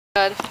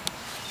Good.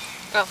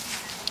 Oh,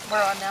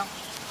 we're on now.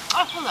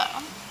 Oh, hello.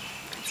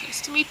 It's nice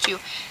to meet you.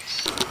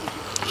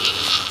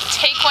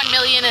 Take 1.5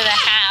 million.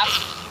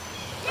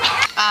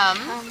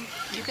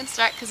 You can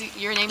start because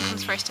your name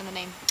comes first in the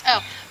name.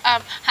 Oh,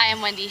 hi,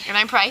 I'm Wendy. And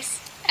I'm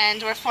Price.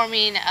 And we're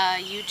forming a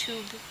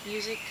YouTube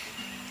music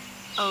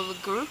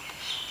group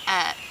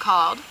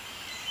called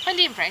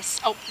Wendy and Price.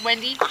 Oh,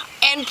 Wendy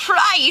and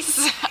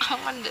Price. I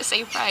wanted to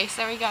say Price.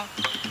 There we go.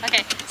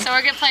 Okay, so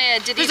we're gonna play a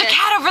ditty. There's a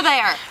cat over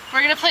there.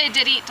 We're gonna play a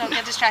ditty. Don't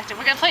get distracted.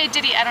 We're gonna play a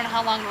ditty. I don't know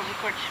how long we'll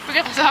record. We're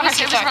gonna. It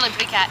was a really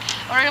pretty cat.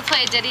 We're gonna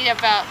play a ditty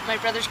about my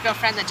brother's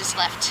girlfriend that just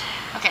left.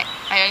 Okay.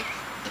 Are you ready?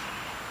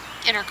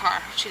 In her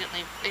car. She didn't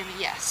leave. I mean,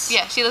 yes.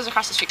 Yeah, she lives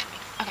across the street from me.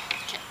 Okay.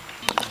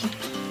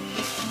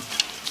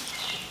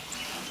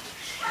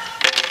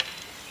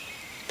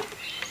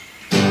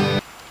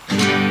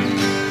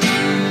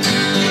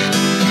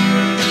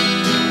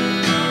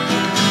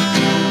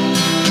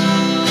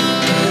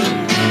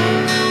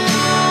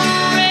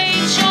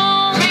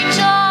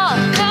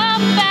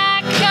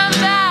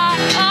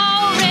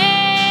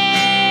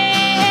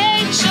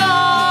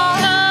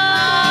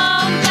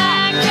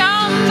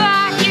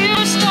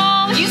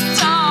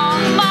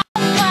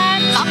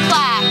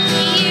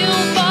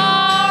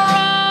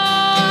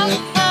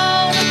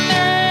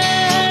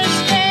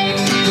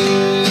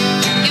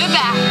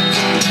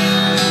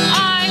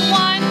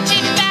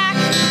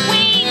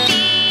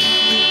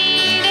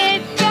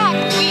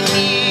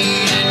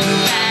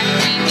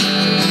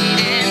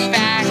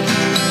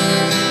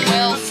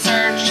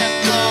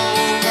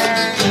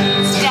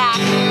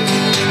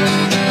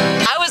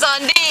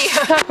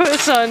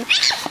 Son.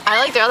 I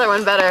like the other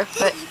one better,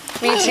 but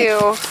me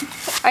too.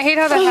 I hate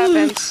how that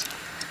happens.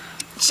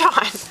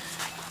 John,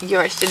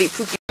 you're a shitty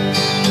poopy.